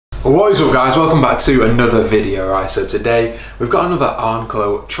What is up guys, welcome back to another video. Right, so today we've got another ARNE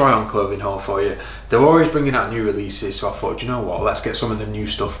try on clothing haul for you. They're always bringing out new releases, so I thought, you know what, let's get some of the new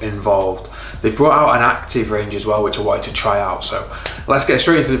stuff involved. They've brought out an active range as well, which I wanted to try out, so let's get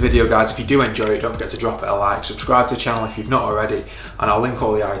straight into the video guys. If you do enjoy it, don't forget to drop it a like, subscribe to the channel if you've not already, and I'll link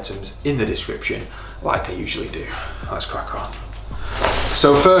all the items in the description like I usually do. Let's crack on.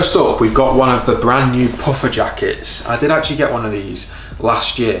 So first up, we've got one of the brand new puffer jackets. I did actually get one of these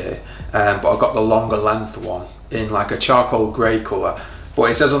last year, but I got the longer length one in like a charcoal grey colour. But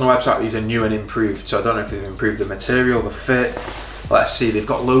it says on the website these are new and improved, so I don't know if they've improved the material, the fit. Let's see, they've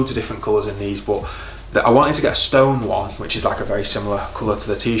got loads of different colours in these, but I wanted to get a stone one, which is like a very similar colour to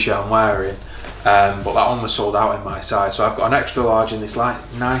the t-shirt I'm wearing, but that one was sold out in my size. So I've got an extra large in this like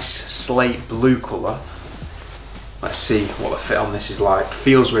nice slate blue colour. Let's see what the fit on this is like.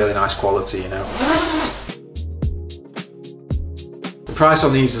 Feels really nice quality, you know. The price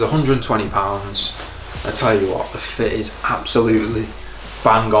on these is £120. I tell you what, the fit is absolutely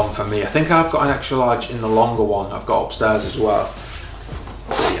bang on for me. I think I've got an extra large in the longer one I've got upstairs as well.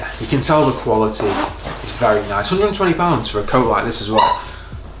 But yeah, you can tell the quality is very nice. £120 for a coat like this as well.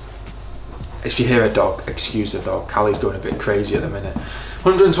 If you hear a dog, excuse the dog. Callie's going a bit crazy at the minute.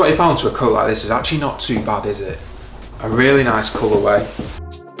 £120 for a coat like this is actually not too bad, is it? A really nice colourway.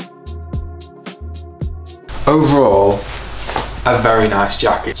 Overall, a very nice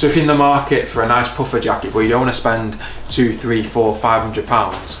jacket. So if you're in the market for a nice puffer jacket but you don't want to spend £200, £300, £400,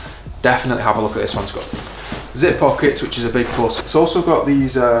 £500, definitely have a look at this one. It's got zip pockets, which is a big plus. It's also got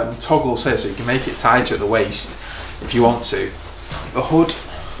these toggles here, so you can make it tighter at the waist if you want to. The hood,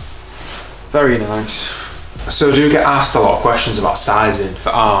 very nice. So I do get asked a lot of questions about sizing for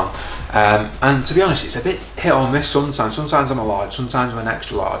ARNE. And to be honest, it's a bit hit or miss sometimes. Sometimes I'm a large, sometimes I'm an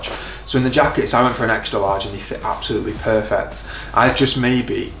extra large. So in the jackets, I went for an extra large and they fit absolutely perfect. I'd just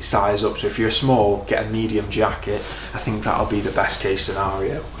maybe size up. So if you're small, get a medium jacket. I think that'll be the best case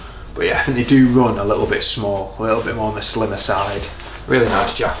scenario. But yeah, I think they do run a little bit small, a little bit more on the slimmer side. Really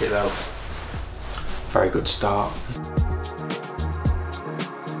nice jacket though. Very good start.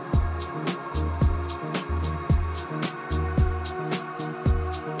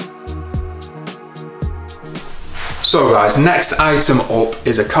 So guys, next item up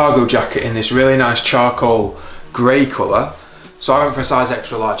is a cargo jacket in this really nice charcoal grey colour. So I went for a size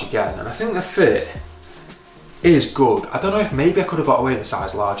extra large again, and I think the fit is good. I don't know if maybe I could have got away with a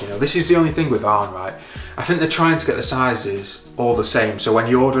size large, you know. This is the only thing with ARNE, right? I think they're trying to get the sizes all the same, so when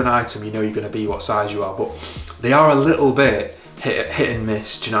you order an item, you know you're going to be what size you are, but they are a little bit hit and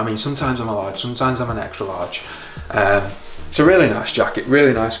miss, do you know what I mean? Sometimes I'm a large, sometimes I'm an extra large. It's a really nice jacket,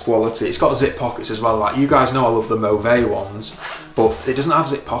 really nice quality. It's got zip pockets as well. Like you guys know I love the Mauve ones, but it doesn't have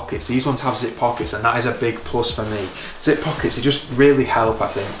zip pockets. These ones have zip pockets, and that is a big plus for me. Zip pockets, they just really help, I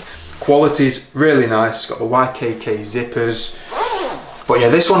think. Quality's really nice. It's got the YKK zippers. But yeah,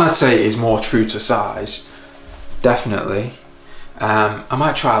 this one I'd say is more true to size, definitely. I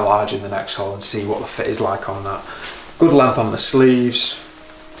might try a large in the next haul and see what the fit is like on that. Good length on the sleeves.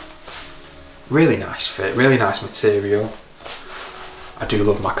 Really nice fit, really nice material. I do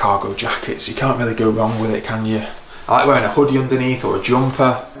love my cargo jackets. You can't really go wrong with it, can you? I like wearing a hoodie underneath or a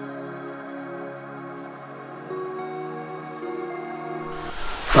jumper.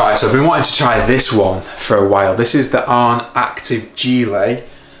 Right, so I've been wanting to try this one for a while. This is the ARNE Active Gilet,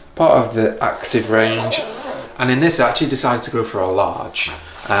 part of the Active range. And in this I actually decided to go for a large.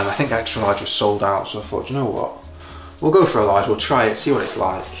 I think extra large was sold out, so I thought, you know what? We'll go for a large, we'll try it, see what it's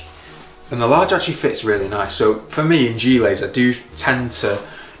like. And the large actually fits really nice. So for me in gilets, I do tend to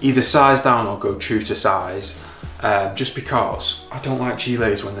either size down or go true to size, just because I don't like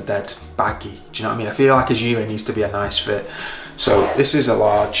gilets when they're dead baggy. Do you know what I mean? I feel like a gilet needs to be a nice fit. So this is a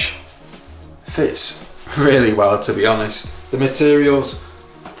large. Fits really well, to be honest. The materials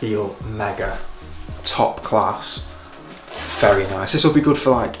feel mega top class. Very nice. This will be good for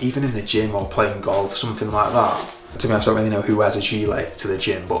like even in the gym or playing golf, something like that. To be honest, I don't really know who wears a gilet to the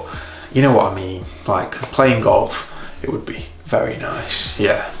gym, but you know what I mean, like playing golf, it would be very nice,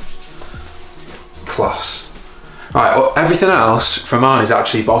 yeah. Class. Right, well, everything else from ARNE is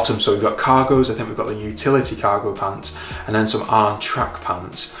actually bottom, so we've got cargos, I think we've got the utility cargo pants, and then some ARNE track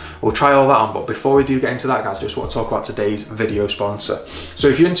pants. We'll try all that on, but before we do get into that guys, I just want to talk about today's video sponsor. So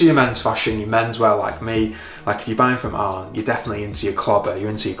if you're into your men's fashion, your menswear like me, like if you're buying from ARNE, you're definitely into your clobber, you're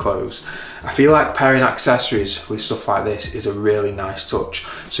into your clothes. I feel like pairing accessories with stuff like this is a really nice touch,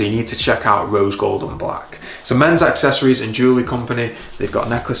 so you need to check out Rose Gold and Black. So men's accessories and jewellery company, they've got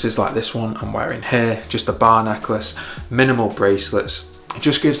necklaces like this one I'm wearing here, just a bar necklace, minimal bracelets. It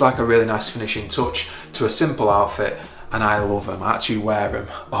just gives like a really nice finishing touch to a simple outfit, and I love them. I actually wear them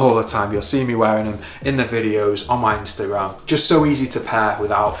all the time. You'll see me wearing them in the videos on my Instagram. Just so easy to pair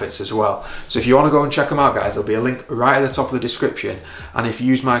with outfits as well. So if you want to go and check them out, guys, there'll be a link right at the top of the description, and if you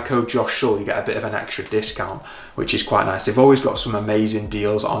use my code JoshShull, you get a bit of an extra discount, which is quite nice. They've always got some amazing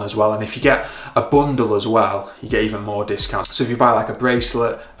deals on as well, and if you get a bundle as well, you get even more discounts. So if you buy like a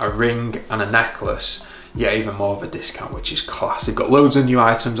bracelet, a ring and a necklace, you get even more of a discount, which is class. They've got loads of new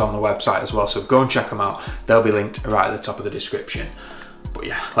items on the website as well, so go and check them out. They'll be linked right at the top of the description. But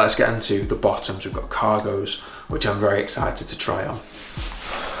yeah, let's get into the bottoms. We've got cargos, which I'm very excited to try on.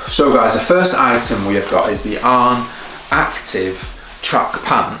 So guys, the first item we have got is the ARNE Active track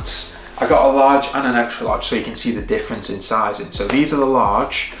pants. I got a large and an extra large, so you can see the difference in sizing. So these are the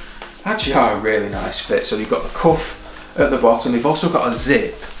large, actually are a really nice fit. So you've got the cuff at the bottom. They've also got a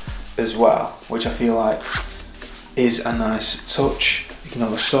zip as well, which I feel like is a nice touch. Ignore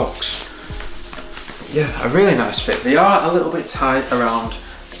the socks. But yeah, a really nice fit. They are a little bit tight around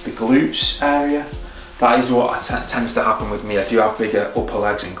the glutes area. That is what tends to happen with me. I do have bigger upper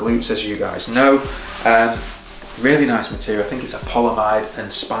legs and glutes, as you guys know. Really nice material. I think it's a polyamide and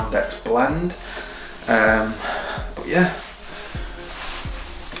spandex blend. But yeah,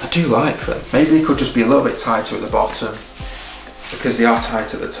 I do like them. Maybe they could just be a little bit tighter at the bottom, because they are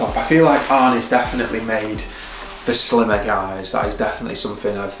tight at the top. I feel like ARNE is definitely made for slimmer guys. That is definitely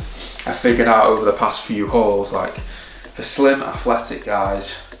something I've figured out over the past few hauls. Like for slim athletic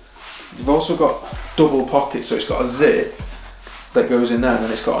guys, you've also got double pockets, so it's got a zip that goes in there, and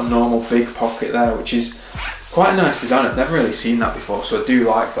then it's got a normal big pocket there, which is quite a nice design. I've never really seen that before, so I do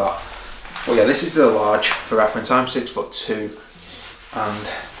like that. But yeah, this is the large for reference. I'm 6'2",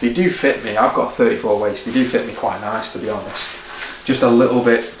 and they do fit me. I've got a 34 waist. They do fit me quite nice, to be honest. Just a little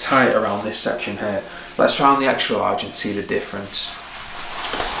bit tight around this section here. Let's try on the extra large and see the difference.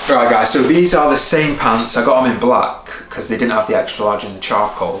 Right guys, so these are the same pants. I got them in black because they didn't have the extra large in the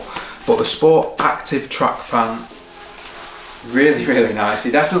charcoal. But the Sport Active track pant, really, really nice.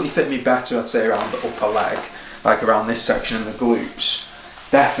 They definitely fit me better, I'd say, around the upper leg, like around this section and the glutes.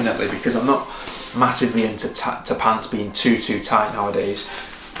 Definitely, because I'm not massively into pants being too tight nowadays.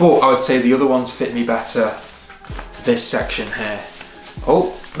 But I would say the other ones fit me better this section here.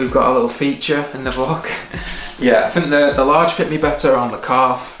 Oh, we've got a little feature in the vlog. Yeah, I think the large fit me better around the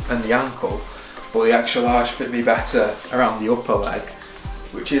calf and the ankle, but the extra large fit me better around the upper leg,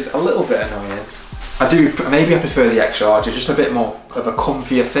 which is a little bit annoying. Maybe I prefer the extra large. It's just a bit more of a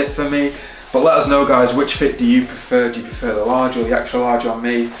comfier fit for me. But let us know, guys, which fit do you prefer? Do you prefer the large or the extra large on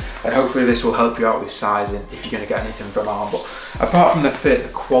me? And hopefully this will help you out with sizing if you're going to get anything from ARNE. But apart from the fit, the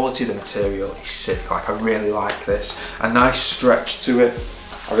quality of the material is sick. Like, I really like this. A nice stretch to it.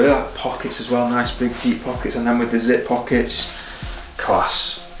 I really like the pockets as well. Nice big deep pockets, and then with the zip pockets,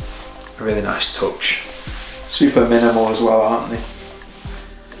 class. A really nice touch. Super minimal as well, aren't they?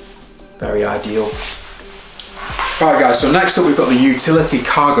 Very ideal. Right guys, so next up we've got the utility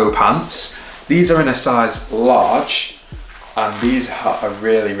cargo pants. These are in a size large, and these are a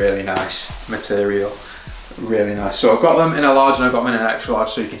really, really nice material. Really nice. So I've got them in a large and I've got them in an extra large,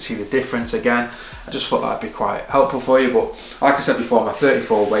 so you can see the difference again. I just thought that'd be quite helpful for you, but like I said before, I'm a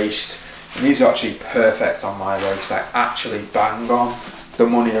 34 waist, and these are actually perfect on my waist. Like, actually bang on the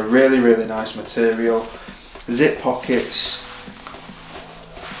money. A really, really nice material. Zip pockets.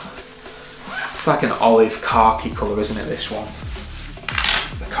 It's like an olive khaki colour, isn't it, this one?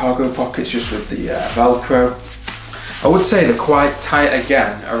 The cargo pockets just with the Velcro. I would say they're quite tight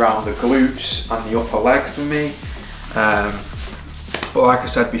again around the glutes and the upper leg for me. But like I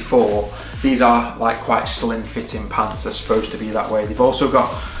said before, these are like quite slim fitting pants. They're supposed to be that way. They've also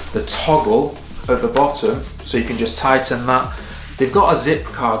got the toggle at the bottom, so you can just tighten that. They've got a zip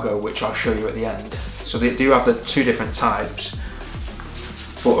cargo, which I'll show you at the end. So they do have the two different types.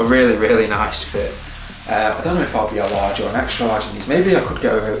 But a really, really nice fit. I don't know if I'll be a large or an extra large in these. Maybe I could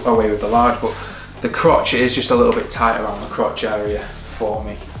get away with the large, but the crotch is just a little bit tight around the crotch area for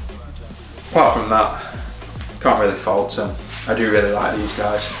me. Apart from that, can't really fault them. I do really like these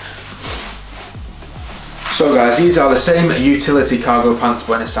guys. So guys, these are the same utility cargo pants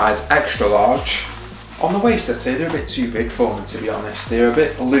but in a size extra large. On the waist, I'd say they're a bit too big for me, to be honest. They're a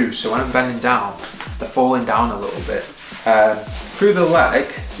bit loose, so when I'm bending down, they're falling down a little bit. Through the leg,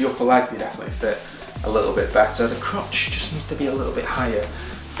 the upper leg, they definitely fit a little bit better. The crotch just needs to be a little bit higher,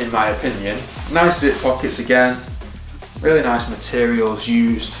 in my opinion. Nice zip pockets again. Really nice materials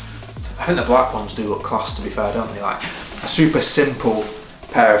used. I think the black ones do look class, to be fair, don't they? Like a super simple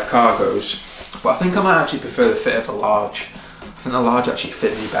pair of cargos. But I think I might actually prefer the fit of the large. I think the large actually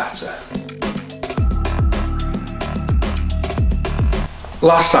fit me better.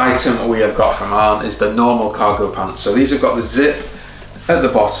 Last item we have got from ARNE is the normal cargo pants. So these have got the zip at the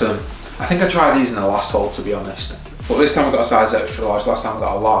bottom. I think I tried these in the last haul, to be honest. But this time I got a size extra large, last time I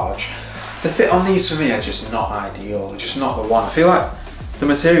got a large. The fit on these for me are just not ideal, they're just not the one. I feel like the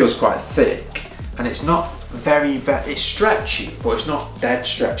material's quite thick and it's not it's stretchy, but it's not dead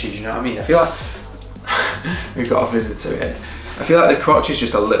stretchy, do you know what I mean? I feel like, we've got a visitor here. I feel like the crotch is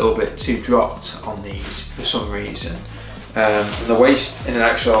just a little bit too dropped on these for some reason. And the waist in an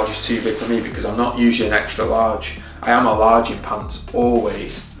extra large is too big for me because I'm not usually an extra large. I am a large in pants,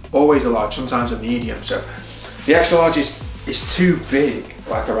 always a large, sometimes a medium. So the extra large is too big,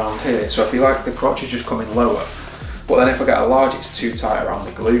 like around here. So I feel like the crotch is just coming lower. But then if I get a large, it's too tight around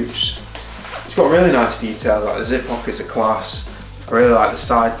the glutes. It's got really nice details, like the zip pockets are class. I really like the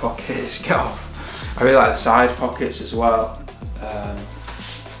side pockets, get off. I really like the side pockets as well.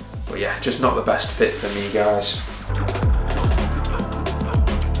 But yeah, just not the best fit for me, guys.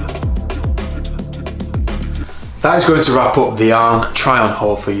 That is going to wrap up the ARNE try-on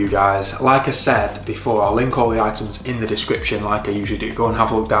haul for you guys. Like I said before, I'll link all the items in the description like I usually do. Go and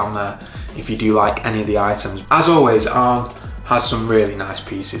have a look down there if you do like any of the items. As always, ARNE has some really nice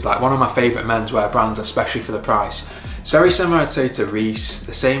pieces, like one of my favourite menswear brands, especially for the price. It's very similar, I'd say, to Reese,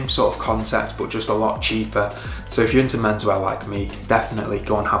 the same sort of concept, but just a lot cheaper. So if you're into menswear like me, definitely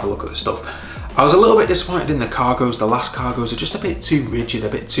go and have a look at the stuff. I was a little bit disappointed in the cargos. The last cargos are just a bit too rigid, a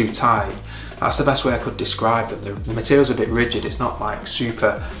bit too tight. That's the best way I could describe them. The material's a bit rigid, it's not like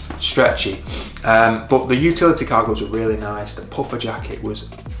super stretchy. But the utility cargos were really nice. The puffer jacket was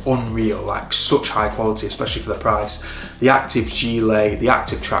unreal, like such high quality, especially for the price. The active gilet, the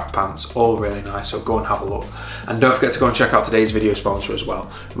active track pants, all really nice, so go and have a look. And don't forget to go and check out today's video sponsor as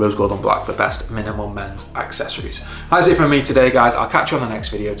well, Rose Gold and Black, the best minimal men's accessories. That's it from me today, guys. I'll catch you on the next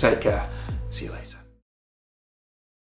video. Take care. See you later.